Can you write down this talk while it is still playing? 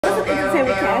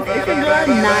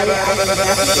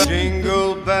Aniyah.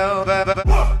 Jingle bell.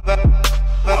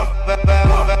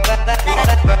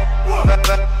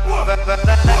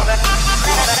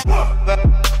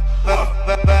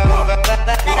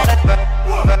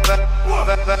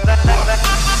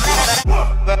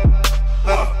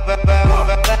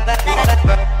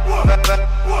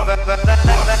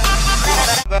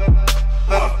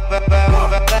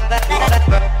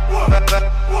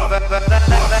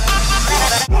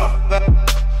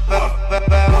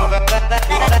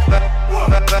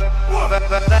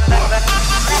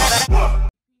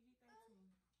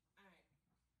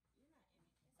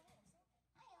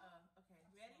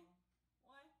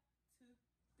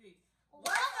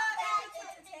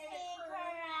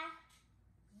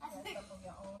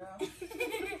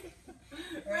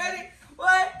 Ready?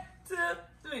 1, 2,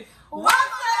 3. Welcome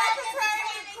to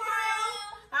Entertainment Crew.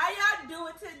 How y'all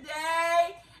doing today?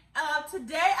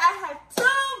 Today I have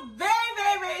two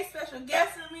very special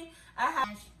guests with me. I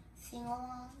have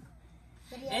sing-along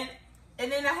video.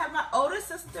 And then I have my older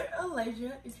sister,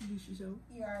 Elijah. Introduce yourself.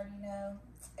 You already know.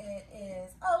 It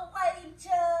is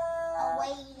Elijah.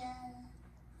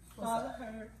 Follow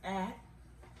her at.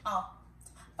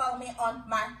 Follow me on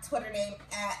my Twitter name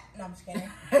at, no, I'm just kidding,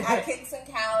 at Kicks and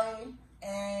Cali,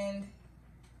 and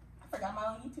I forgot my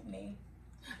own YouTube name.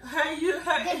 Her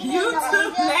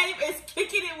YouTube name is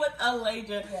Kicking It with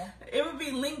Elijah. Yeah. It will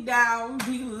be linked down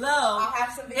below. I'll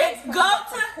have some videos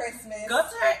for Christmas. Go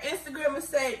to her Instagram and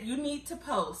say you need to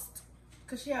post,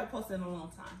 because she hasn't posted in a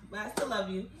long time, but I still love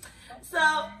you.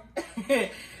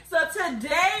 So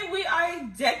today we are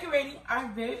decorating our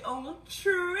very own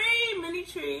mini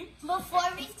tree.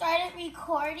 Before we started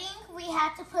recording, we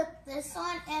had to put this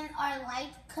on and our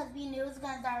lights, because we knew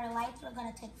our lights were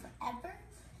going to take forever.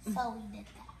 So we did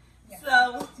that. Yeah.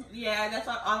 So, yeah, that's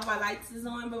why all of our lights is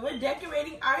on. But we're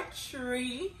decorating our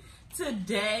tree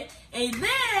today. And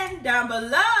then, down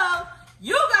below,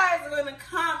 you guys are going to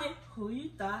comment who you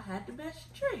thought had the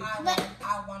best tree.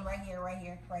 I won right here.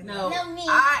 No, me.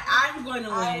 I'm going to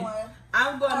win.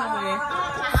 I'm going to win.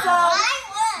 So, I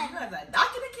won. you guys are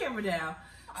knocking the camera down.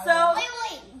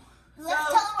 Wait.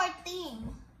 Let's tell them our theme.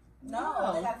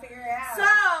 No, they got to figure it out.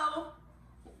 So,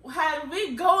 as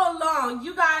we go along,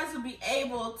 you guys will be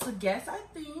able to guess our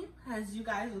theme as you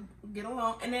guys will get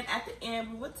along. And then at the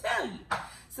end, we will tell you.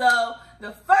 So,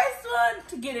 the first one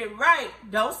to get it right,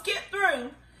 don't skip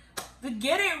through, to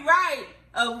get it right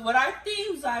of what our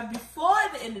themes are before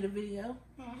the end of the video,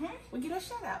 we get a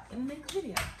shout out in the next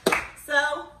video.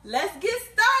 So, let's get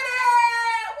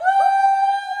started! Woo!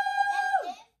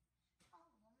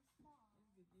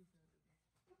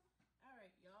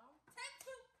 Alright, y'all. Take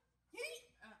two. Yeet.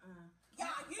 Yeah,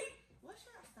 yeet. What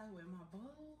should I start with? My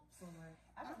bulbs or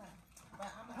I don't know.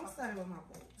 I'm starting with my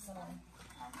bulbs.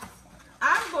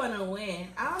 I'm gonna win.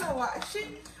 I don't know why.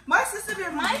 My sister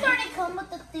did. Mine's already come with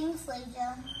the things,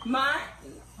 Elijah. My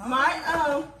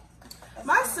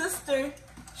sister,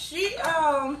 she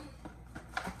talks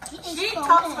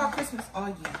about Christmas all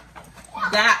year.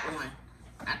 That one,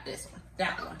 not this one.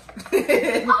 That one.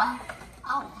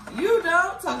 You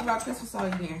don't talk about Christmas all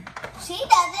year. She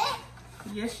doesn't.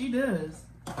 Yes, she does.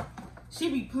 She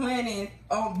be planning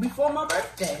before my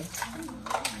birthday.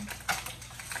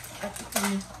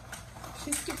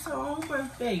 She skips her own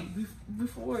birthday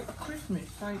before Christmas.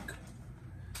 Like,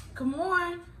 come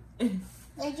on. Did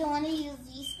you want to use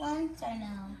these ones or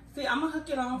no? See, I'm going to hook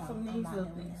it on from these little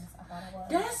things.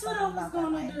 That's what I was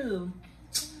going to do.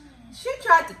 She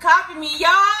tried to copy me,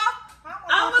 y'all.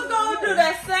 I was going to do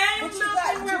that same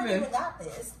little ribbon. You got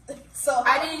this. So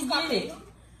I didn't get it.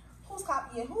 Who's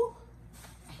copying who?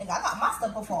 I got my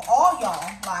stuff before all y'all.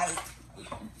 Like,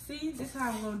 see, this is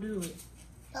how I'm going to do it.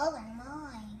 Those are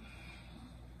mine.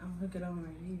 I'm going to hook it on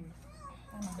right here.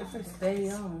 If it stay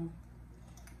on.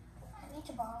 I need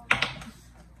to borrow.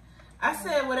 I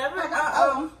said whatever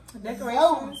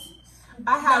decorations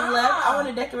I have left, I want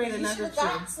to decorate another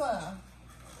tree.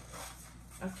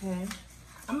 Okay.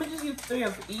 I'm going to just use 3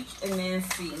 of each and then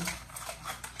see.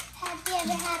 Have you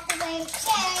ever had to wait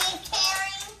carry?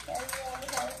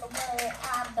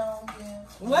 I don't give.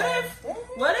 What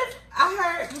if I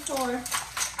heard before,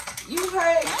 you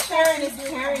heard sharing is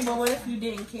caring, but what if you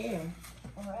didn't care?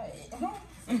 Right.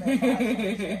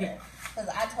 Because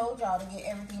I told y'all to get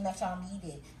everything that y'all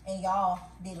needed, and y'all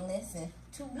didn't listen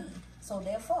to me. So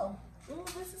therefore, ooh,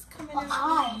 this is coming in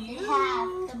I for you.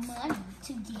 have the money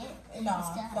to get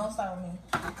stuff. Don't start with me.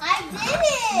 I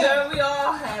didn't. Girl, we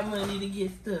all have money to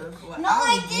get stuff. Well, No,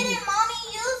 I didn't. Mommy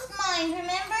used mine,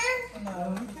 remember? No,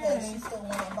 because she still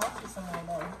went and bought you some more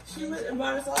though. She went and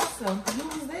bought us also. Who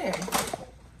was there?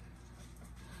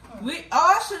 We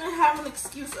all shouldn't have an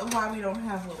excuse of why we don't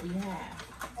have what we have.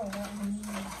 Or what we need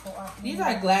for our These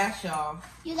are glass, y'all.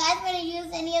 You guys want to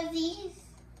use any of these?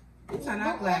 These are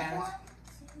not glass.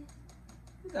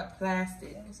 These are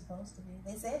plastic. They were supposed to be.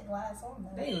 They said glass on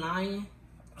them. They lying.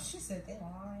 She said they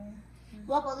lying.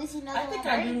 Well, at least you know. I think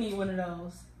I do need one of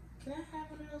those. Can I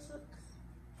have one of those hooks?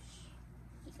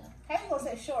 How you gonna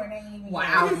say sure and they ain't even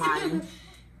Wow, mine.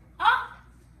 Ah!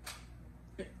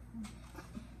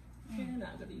 You're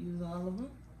not gonna use all of them.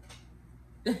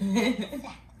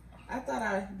 I thought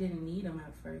I didn't need them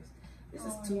at first. This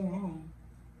is too long.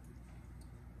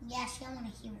 Yeah, she don't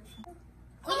want to hear it.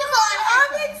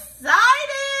 I'm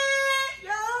excited,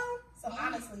 y'all. So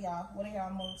honestly, y'all, what are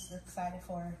y'all most excited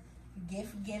for?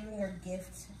 Gift giving or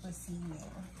gift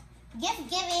receiving? Gift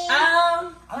giving.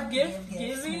 I like Gift to give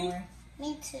gifts giving. more.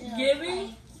 Me too.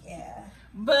 Giving. Yeah.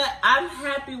 But I'm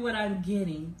happy what I'm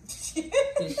getting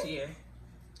this year,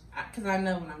 cause I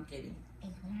know what I'm getting.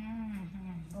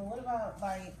 But what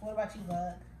about you,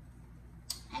 Bug?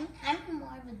 I'm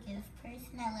more of a gift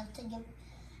person. I love to give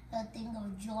a thing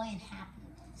of joy and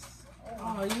happiness.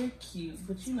 Oh, you're cute,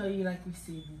 but you know you like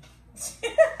receiving. It's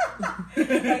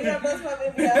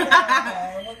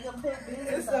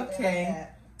okay.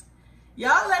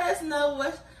 Y'all let us know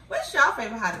what's y'all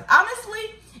favorite holiday.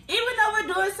 Honestly, even though we're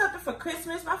doing something for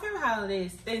Christmas, my favorite holiday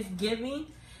is Thanksgiving.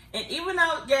 And even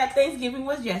though, Thanksgiving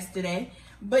was yesterday,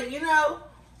 but you know,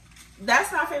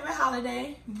 that's my favorite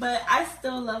holiday. But I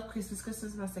still love Christmas.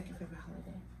 Christmas is my second favorite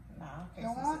holiday.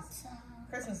 No,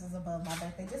 Christmas is above my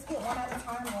birthday. Just get one at a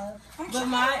time, love. But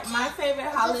my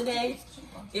favorite holiday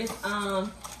is for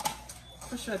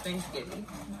sure Thanksgiving.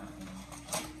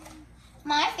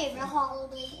 My favorite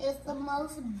holiday is the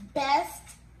most best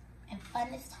and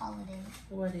funnest holiday.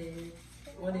 What is?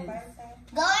 Going to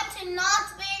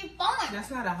Knott's Berry Farm. That's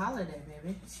not a holiday,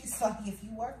 baby. She's like, if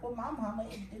you work with my mama,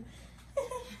 it do.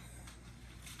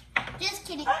 Just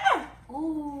kidding.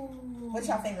 Ooh. What's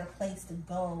your favorite place to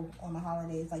go on the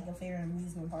holidays? Like your favorite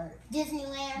amusement park?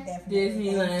 Disneyland. Definitely.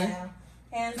 Disneyland.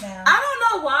 Hands down. I don't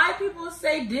know why people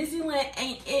say Disneyland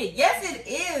ain't it. Yes, it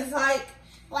is. Like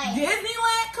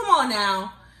Disneyland, come on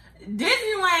now.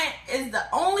 Disneyland is the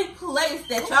only place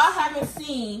that y'all haven't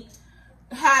seen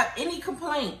have any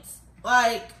complaints.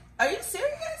 Like, are you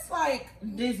serious? Like,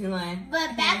 Disneyland.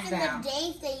 But back in the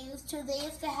days, they used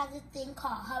to have this thing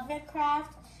called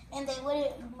hovercraft, and they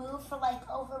wouldn't move for like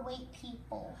overweight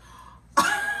people.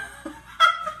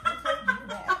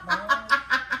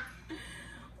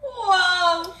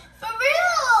 Whoa. For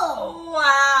real.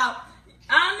 Wow.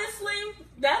 Honestly,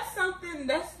 that's something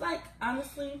that's like,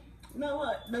 honestly, you know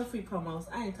what? No free promos.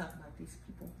 I ain't talking about these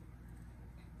people.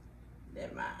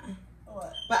 Never mind.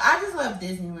 What? But I just love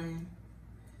Disneyland.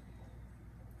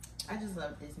 I just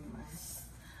love Disneyland.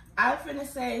 I was finna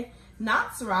say,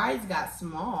 Knott's rides got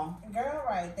small. Girl,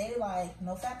 right. They like,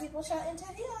 no fat people shot into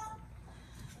here.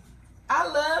 I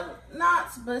love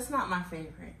Knott's, but it's not my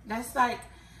favorite. That's like,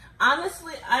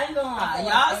 honestly, I ain't gonna lie.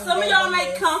 Y'all, some of y'all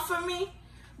may come for me,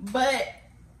 but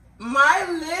my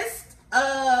list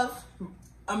of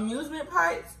amusement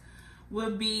parks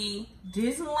would be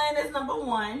Disneyland as number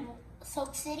one.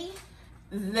 Soak City?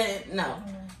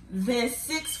 Then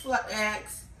Six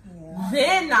Flags,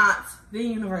 then Knott's, then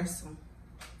Universal.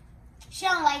 She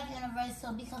don't like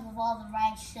Universal because of all the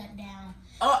rides shut down.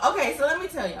 Oh, okay, so let me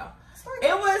tell y'all.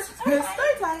 It was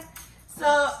story time.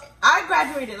 So I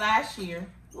graduated last year.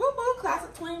 Whoop whoop, class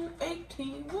of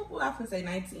 2018. Whoop whoop, I was gonna say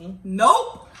 19.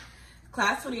 Nope.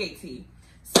 Class 2018.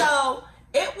 So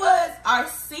it was our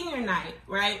senior night,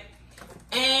 right?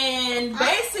 And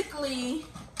basically,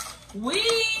 we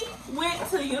went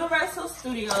to Universal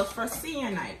Studios for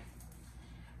senior night.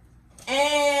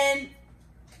 And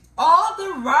all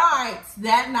the rides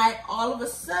that night, all of a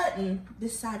sudden,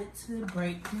 decided to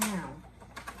break down.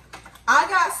 I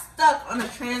got stuck on a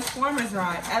Transformers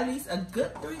ride at least a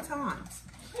good 3 times.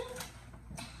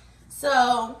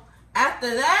 So,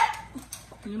 after that,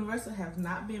 Universal has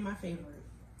not been my favorite.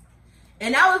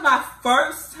 And that was my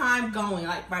first time going,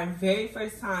 like my very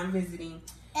first time visiting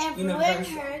Universal. Ruined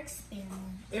her experience.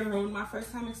 It ruined my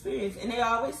first time experience. And they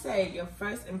always say your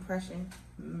first impression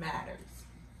matters.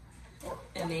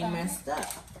 And they messed up.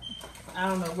 I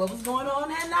don't know what was going on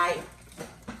that night.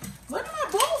 One of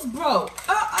my balls broke.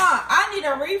 I need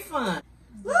a refund.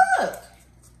 Look.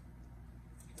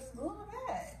 Just glue it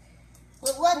back.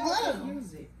 With what Can't glue?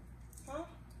 use it. Huh?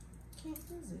 Can't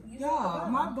use it. Use Y'all, it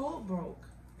my bolt broke.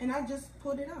 And I just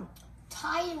pulled it out.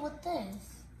 Tie it with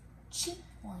this cheap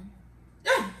one.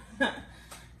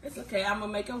 It's okay. I'm going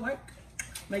to make it work.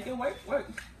 Make it work.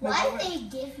 Why did they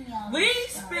give me all We this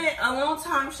stuff? spent a long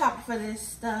time shopping for this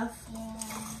stuff. Yeah.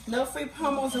 No free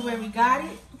promos of where we got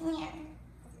it. Yeah.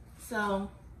 So,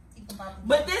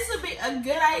 but this would be a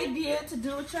good idea to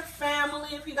do with your family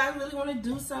if you guys really want to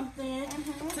do something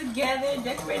together,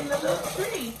 decorating a little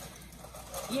tree.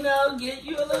 You know, get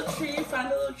you a little tree,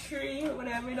 find a little tree or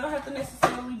whatever. It don't have to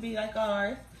necessarily be like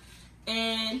ours.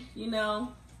 And, you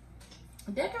know,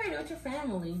 decorate it with your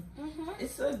family.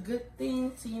 It's a good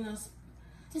thing to, you know,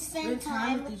 to spend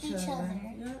time with each other.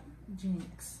 Yep.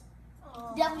 Jinx.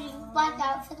 W, black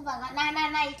out, think about it.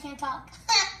 Nah, you can't talk.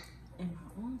 In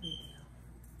my own video.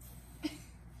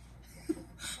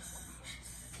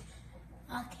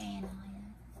 Okay, Aniyah.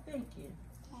 Thank you.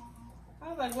 I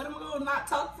was like, what am I going to not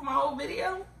talk for my whole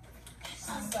video?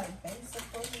 Sounds like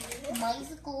basically.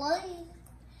 Basically.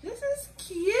 This is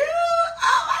cute.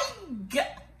 Oh my god.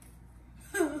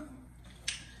 Oh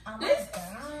my This- God.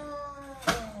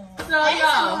 So I need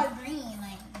some y'all, more green,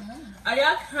 like, are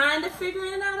y'all kind of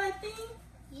figuring it out, I think?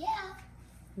 yeah.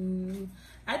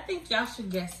 I think y'all should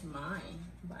guess mine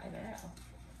by now.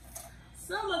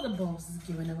 Some of the bowls is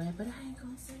giving away, but I ain't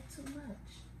gonna say too much.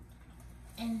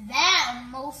 And that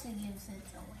mostly gives it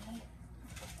away.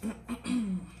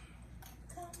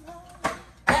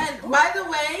 And by the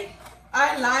way,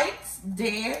 our lights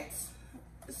dance.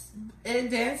 It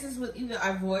dances with either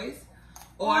our voice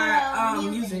or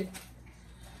music.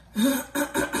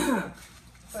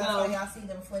 So that's why y'all see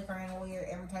them flickering weird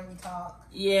every time we talk.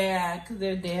 Yeah, because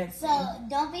they're dancing. So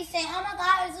don't be saying, oh my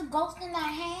God, there's a ghost in our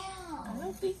I house.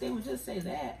 don't think they would just say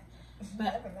that. But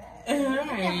Never that. Never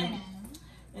alright. know.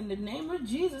 In the name of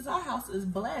Jesus, our house is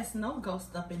blessed. No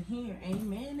ghost up in here.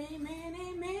 Amen, amen,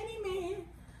 amen, amen.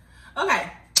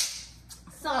 Okay.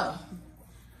 So,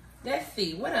 let's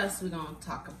see. What else we going to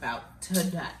talk about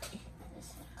today?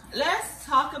 Let's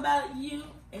talk about you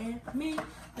and me.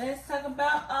 Let's talk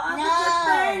about all the good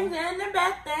things and the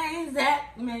bad things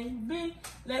that may be.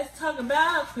 Let's talk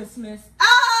about Christmas.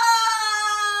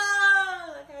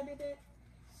 Oh! Like I did that.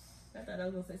 I thought I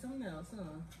was going to say something else,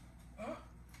 huh?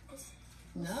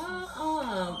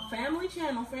 No, family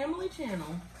channel. We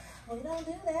don't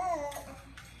do that.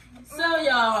 So,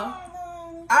 y'all,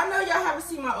 I know y'all haven't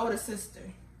seen my older sister.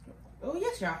 Oh,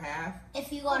 yes, y'all have.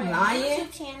 If you go to I'm our lying.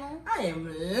 YouTube channel, I am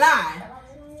lying.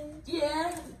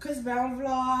 Yeah, Chris Brown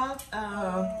vlog.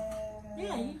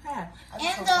 Yeah, you have.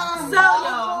 and So, the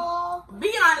y'all,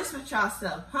 be honest with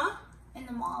yourself, huh? in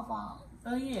the mall ball.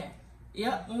 Oh, yeah.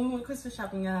 Yep, when we went Christmas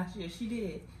shopping last year, she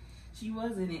did. She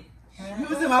was in it. He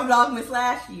was in my Vlogmas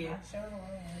last year.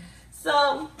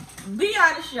 So, be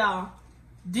honest, y'all.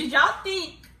 Did y'all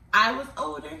think I was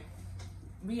older?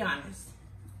 Be honest.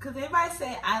 Because everybody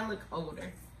say I look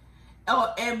older.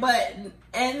 Oh, and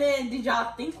then did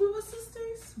y'all think we were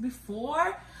sisters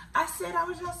before I said I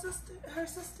was your sister, her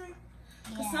sister?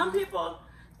 Yeah. Some people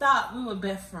thought we were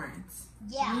best friends.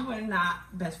 Yeah. We were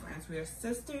not best friends. We were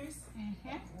sisters.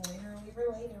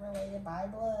 We're related by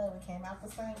blood. We came out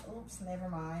the same. Oops, never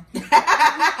mind.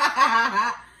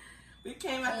 We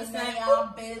came out the Ain't none same. of y'all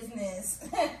business.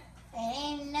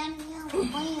 Ain't none of y'all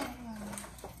business.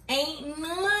 Ain't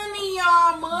none of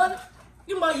y'all mother.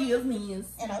 You my business.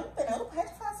 And open up. Had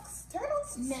to find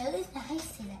turtles. No, it's not how you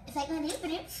say that. It's like when you put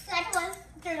it, I was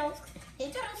turtles.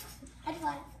 Hey, turtles. I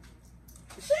was.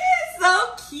 She's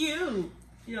so cute,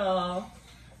 y'all.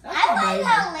 That's I like amazing.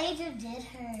 how Laser did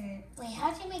her. Wait,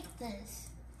 how'd you make this?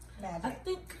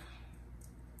 Magic.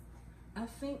 I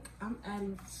think I'm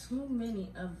adding too many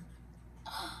of.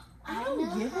 I don't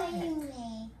know give a how heck. you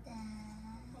make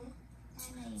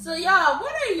that. So y'all,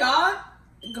 what are y'all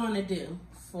gonna do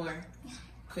for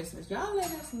Christmas? Y'all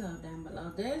let us know down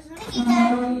below. There's your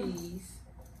cookies.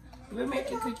 We're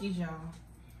making cookies, y'all.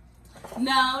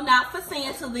 No, not for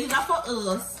Santa. These are for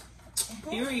us.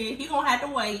 Period. He gonna have to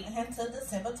wait. Until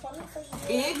December 25th.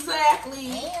 Exactly.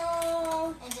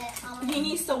 Damn. He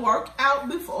needs to work out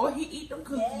before he eat them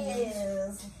cookies.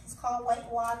 Yes. It's called Weight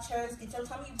Watchers. Get your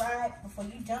tummy right before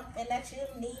you jump in that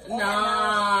chimney.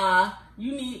 Nah,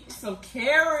 you need some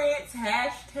carrots.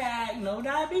 Hashtag no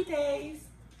diabetes.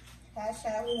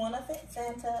 Hashtag we want to fit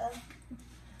Santa.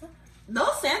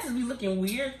 Those Santas be looking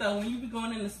weird though when you be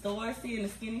going in the store seeing the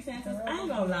skinny Santas. I ain't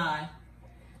gonna lie.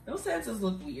 Those Santas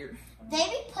look weird. They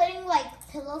be putting like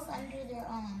pillows under their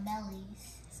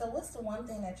bellies. So what's the one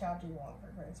thing that y'all do want for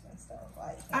Christmas though?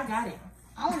 Like I got it.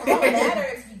 I don't it don't know. matter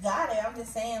if you got it. I'm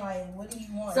just saying like what do you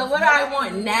want? So If what do you I got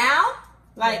want it, now?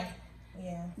 Like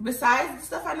Yeah. besides the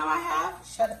stuff I know I have,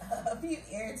 Shut up. You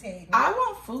irritating. I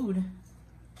want food.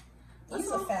 He's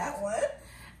a fat one.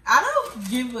 I don't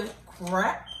give a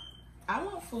crap. I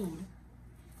want food.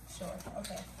 Sure.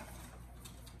 Okay.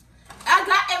 I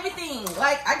got everything.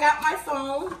 Like, I got my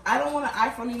phone. I don't want an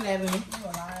iPhone 11.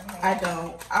 I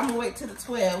don't. I'm gonna wait till the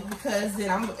 12 because then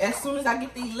as soon as I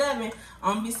get the 11,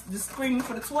 I'm gonna be just screaming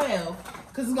for the 12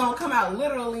 because it's gonna come out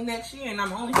literally next year, and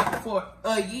I'm only here for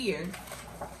a year.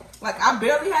 Like, I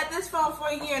barely had this phone for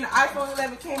a year, and the iPhone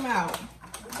 11 came out.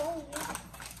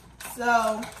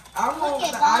 So I want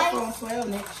the iPhone 12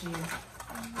 next year.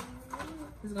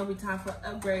 It's gonna be time for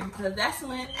an upgrade because that's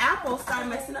when Apple start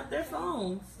messing up their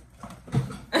phones.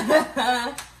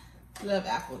 Love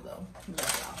Apple though.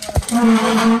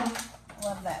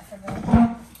 Love that for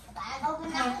them.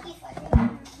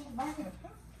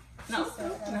 No.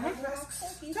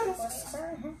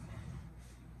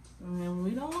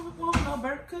 We don't want no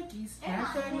burnt cookies.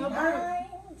 Hashtag no burnt.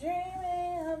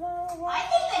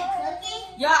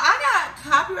 Y'all, I got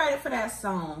copyrighted for that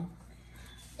song.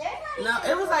 No,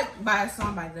 it was like by a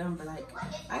song by them, but like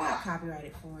I got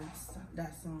copyrighted for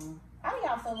that song. How do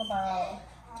y'all feel about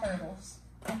turtles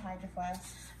and Hydro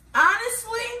Flasks?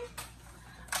 Honestly,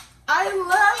 I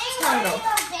love turtles.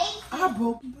 I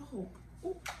broke both.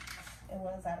 It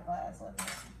was out of glass, wasn't it?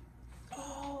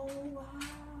 Oh wow.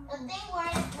 The thing where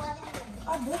it's I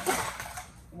broke it.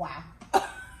 Wow.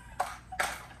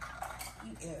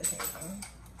 You irritating.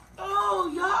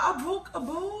 Oh y'all, I broke a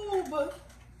boob.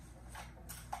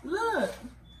 Look,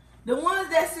 the ones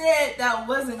that said that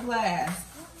wasn't glass,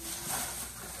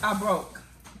 I broke.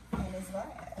 And it's glass.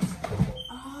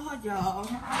 Oh, y'all.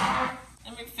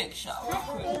 Let me fix y'all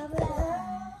real quick.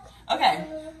 Okay,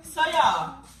 so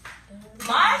y'all,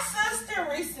 my sister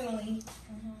recently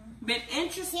been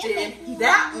interested.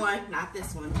 That one, not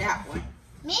this one, that one.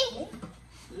 Me?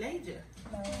 Later.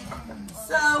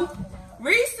 So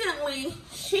recently,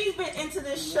 she's been into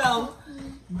this show,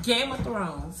 Game of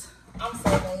Thrones. I'm so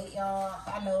late, y'all.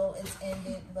 I know it's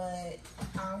ended, but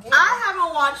I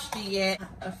haven't watched it yet.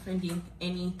 Not offending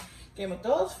any Game of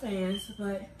Thrones fans,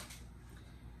 but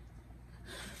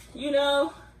you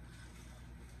know.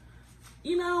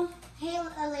 Hey,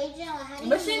 Elijah, how do you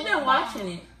But she's been watching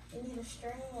it. You need a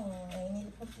stream. You need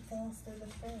to put the things through the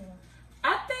stream.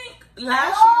 I think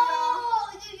last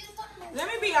year, let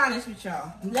me be honest with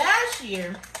y'all. Last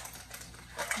year,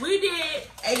 we did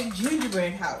a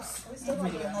gingerbread house. We still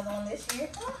gonna do another one this year.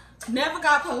 Never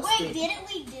got posted. Wait, didn't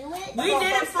we do it? We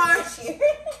did it for this year.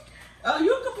 Oh,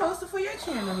 you can post it for your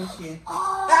channel this year.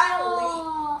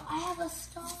 Oh, I have a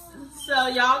star. So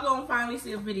y'all gonna finally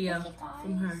see a video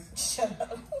from her. Shut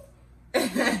up.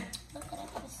 Look at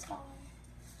the star.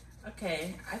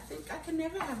 Okay, I think I can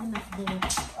never have enough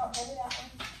boats. Oh, maybe that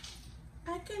one.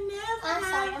 I can never I'm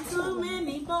sorry, have I'm too sorry.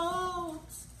 many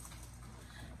boats.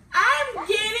 I'm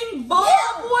getting boat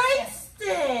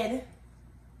wasted.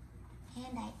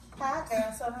 And Hi,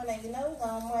 girl. So her name, you know,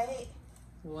 long wait.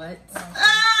 What?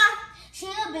 she's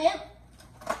a bit.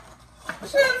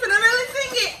 She ain't finna really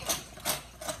sing it.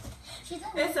 She's a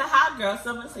It's a hot girl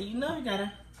summer, so you know you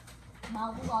gotta.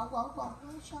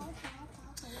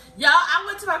 Y'all, I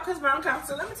went to my Chris Brown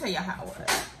concert. Let me tell y'all how it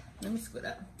was. Let me split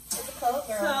up. It's a cold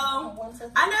girl.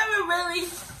 So, I never really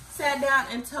sat down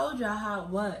and told y'all how it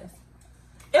was.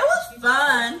 It was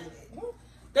fun.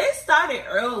 They started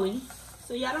early,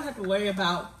 so y'all don't have to worry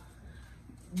about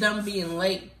them being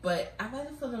late. But I'd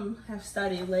rather for them have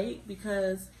started late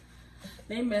because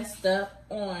they messed up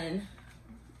on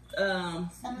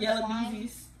Yellow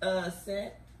Beezy's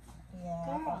set.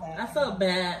 Yeah, I felt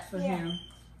bad for him.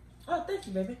 Oh, thank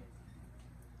you, baby.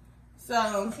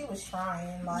 So he was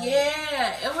trying. Like,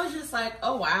 yeah, it was just like,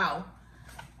 oh wow,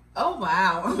 oh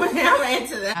wow. I'm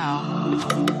into that.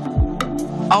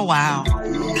 Oh wow,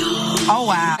 oh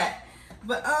wow.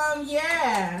 But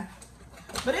yeah,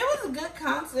 but it was a good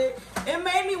concert. It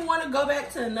made me want to go back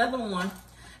to another one.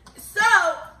 So,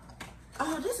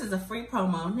 oh, this is a free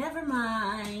promo. Never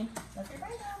mind.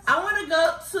 I want to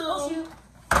go to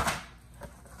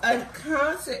a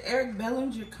concert, Eric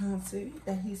Bellinger concert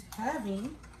that he's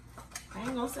having. I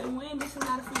ain't gonna say when. This is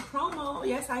not a free promo.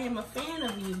 Yes, I am a fan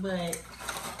of you, but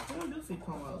I don't do free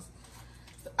promos.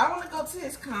 So I want to go to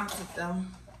his concert though.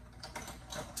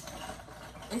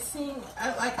 It seemed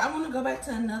I want to go back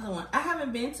to another one. I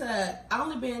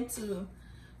only been to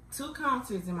 2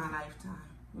 concerts in my lifetime,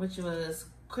 which was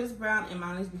Chris Brown and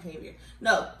Molly's Behavior.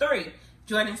 No, 3.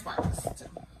 Jordan Sparks. 2.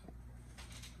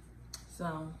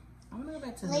 So I want to go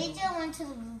back to. Leja went to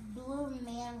the Blue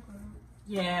Man Group.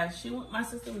 Yeah, my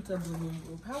sister went to a Blue Man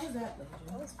Group. How was that,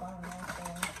 It Leja? was fun,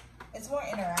 actually. It's more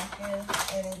interactive,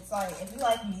 and it's like, if you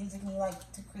like music and you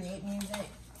like to create music,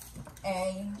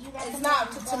 and it's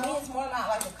not, to me, it's more not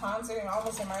like a concert. It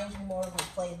almost reminds you more of a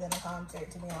play than a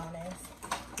concert, to be honest.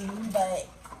 But,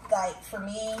 like, for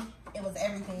me, it was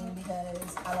everything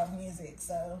because I love music,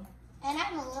 so And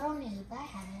I'm a little noob. I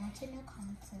haven't went to no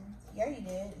concerts. Yeah, you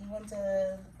did. You went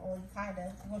to, well, you kind of.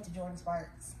 You went to Jordan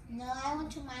Sparks. No, I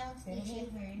went to Mindless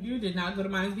Behavior. You did not go to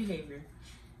Mindless Behavior.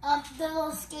 The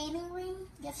little skating ring?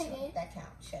 Yes, I did. That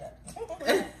counts. Shut up.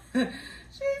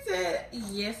 She said,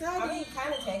 yes, I I did. mean,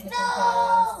 kind of technically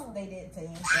No! because they did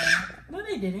sing. So. No,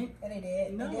 they didn't. Yeah, they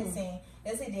did. No. They did sing.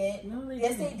 Yes, they did. No, they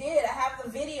yes, didn't. they did. I have the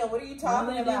video. What are you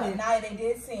talking they about? didn't. Nah, they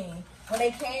did sing. When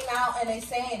they came out and they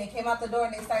sang, they came out the door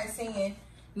and they started singing.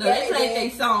 No, Yeah, they played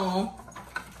did. their song.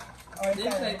 Or They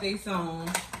played their song.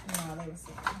 No, they were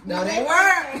singing. No, they played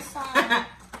weren't. their song.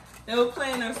 They were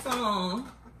playing their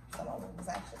song. Some of them was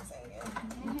actually singing.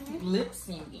 Lip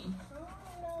singing. I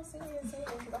don't know, singing,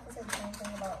 because I can say the same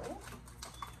thing about ooh.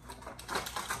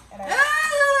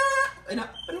 And I,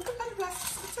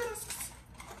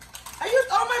 I used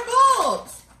all my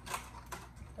bulbs.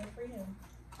 good for you.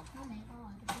 Oh my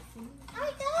god. Oh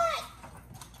my god.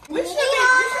 We should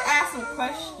ask some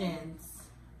questions.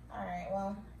 Alright,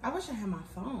 well, I wish I had my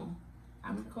phone.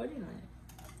 I'm recording on it.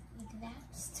 Look at that.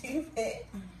 stupid.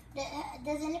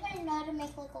 Does anybody know how to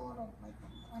make like a little, like,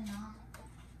 or not?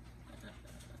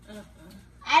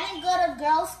 I didn't go to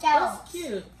Girl Scouts. That's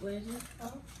cute, lady.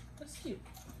 Oh, that's cute.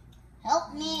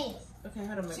 Help me. Okay,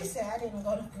 hold on a She minute. said I didn't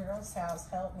go to Girl's house.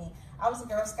 Help me. I was a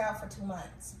Girl Scout for 2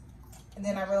 months. And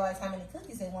then I realized how many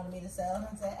cookies they wanted me to sell. And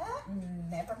I said,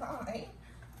 never mind.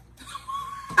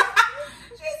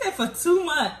 She said for 2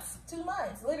 months. 2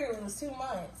 months. Literally, it was 2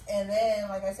 months. And then,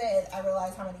 like I said, I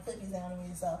realized how many cookies they wanted me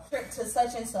to sell. Trip to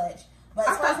such and such. But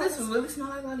I as far thought as this would really smell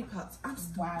like lollipops. I'm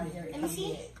stupid. wow, you're an Let me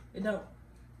see. idiot. It don't.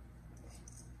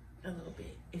 A little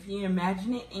bit. If you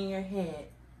imagine it in your head,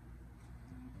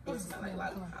 it would smell like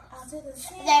lollipops. I'll do the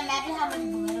same. Then imagine how much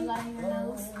glitter got in your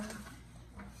nose.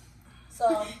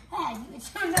 So, Ah, you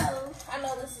with your nose. I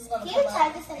know this is going to You come tried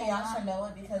up, to say and that. y'all should know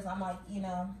it because I'm like, you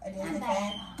know, a Disney I'm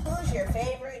fan. bad. Who's your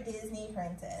favorite Disney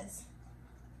princess?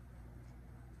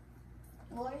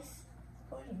 Yours?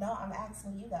 No, I'm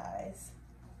asking you guys.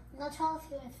 No, tell us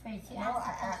who is first. You No, asked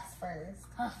I first. asked first.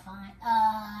 Oh, fine.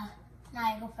 Now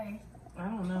I go first. I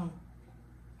don't know.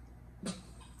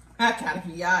 I gotta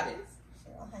be honest.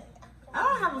 I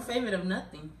don't have a favorite of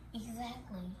nothing.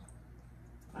 Exactly.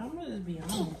 I'm gonna just be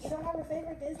honest. You don't have a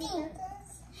favorite Disney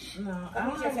princess? No, I Who's don't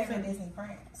your have a favorite favorite. Disney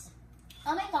prince?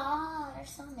 Oh my god, there's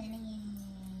so many.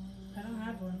 I don't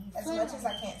have one. As much as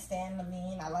I can't stand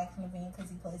Naveen, I like Naveen because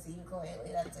he plays the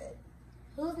ukulele. That's it.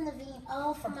 Who's Naveen?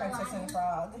 Oh, From from Princess and the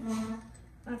Aladdin. Frog.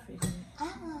 I figured. I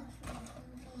love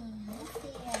Naveen. Who's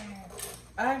there?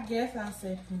 I guess I'll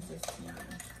say Princess Tiana.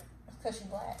 Because she's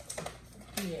black.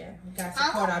 Yeah, we gotta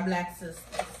support our black sisters.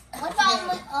 What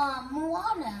about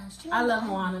Moana? She I love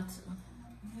Moana too.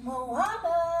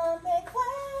 Moana, make way.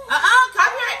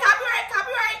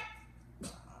 Copyright. Oh,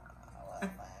 what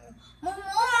fun. Moana.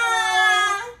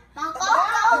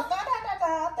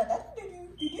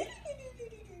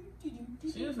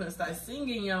 She was gonna start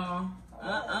singing, y'all.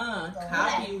 Alright,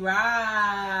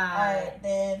 Copyright.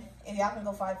 then if y'all can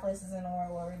go 5 places in the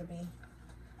world, where would it be?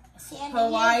 San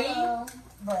Hawaii. Diego.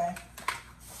 Bruh.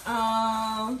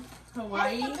 How do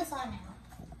Hawaii. you put this on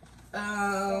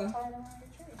now?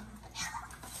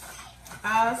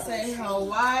 I'll say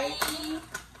Hawaii,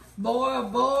 Bora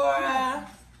Bora.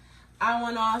 I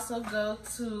want to also go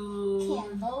to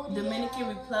Cambodia. Dominican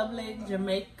Republic,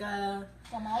 Jamaica.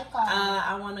 Jamaica.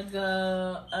 I want to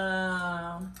go.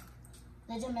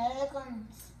 The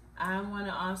Jamaicans. I want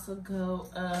to also go.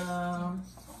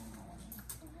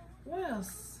 Where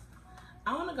else?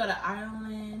 I want to go to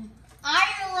Ireland.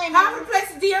 Ireland. How many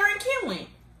places De'Ara and Kim went?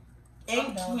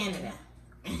 And Oh, no. Canada.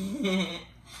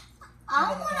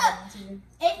 I wanna.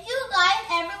 If you guys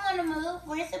ever want to move,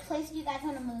 where's the place you guys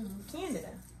want to move? Canada.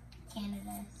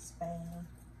 Canada. Spain.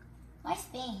 Why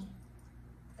Spain?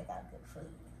 They got good food.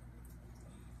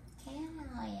 Canada.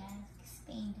 Oh yeah,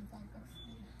 Spain is like good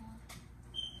food.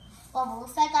 Well, it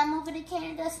looks like I'm moving to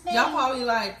Canada, Spain. Y'all probably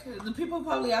like, the people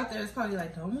probably out there is probably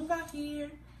like, don't move out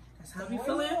here. That's how we Where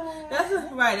feeling. you at?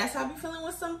 That's right. That's how we feeling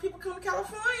when some people come to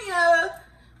California.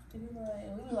 We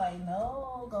be like,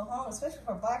 no, go home, especially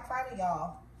for Black Friday,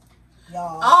 y'all.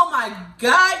 Y'all, Oh my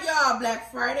God, y'all! Black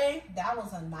Friday. that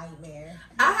was a nightmare.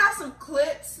 I have some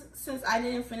clips since I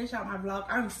didn't finish out my vlog.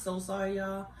 I'm so sorry,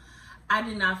 y'all. I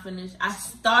did not finish. I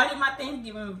started my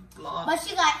Thanksgiving vlog. But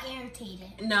she got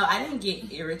irritated. No, I didn't get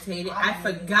irritated. I I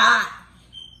did. forgot.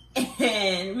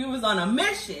 And we was on a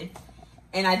mission.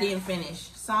 And I didn't finish.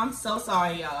 So I'm so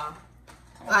sorry, y'all.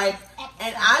 Like,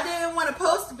 and I didn't want to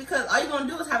post it because all you're going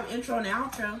to do is have an intro and an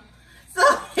outro. So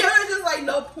it was just like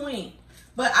no point.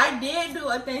 But I did do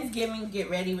a Thanksgiving get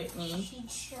ready with me.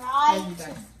 She tried As you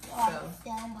to guys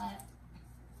film, but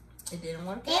It didn't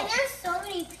work And out. there's so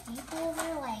many people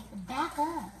that are like, back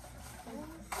up.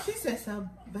 She said so.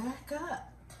 Back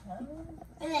up.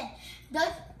 And then,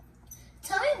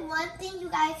 tell me one thing you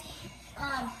guys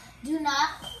do not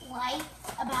like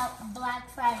about Black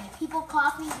Friday. People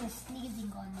coughing and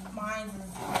sneezing on you. Mine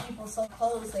is people so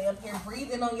close, they up here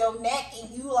breathing on your neck, and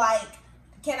you like,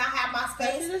 can I have my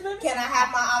space? Can I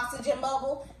have my oxygen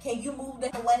bubble? Can you move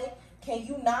that away? Can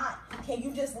you not? Can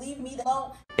you just leave me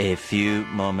alone? A few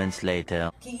moments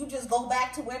later. Can you just go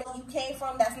back to where you came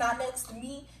from that's not next to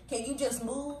me? Can you just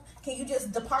move? Can you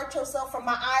just depart yourself from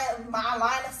my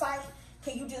line of sight?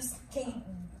 Can you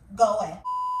go away?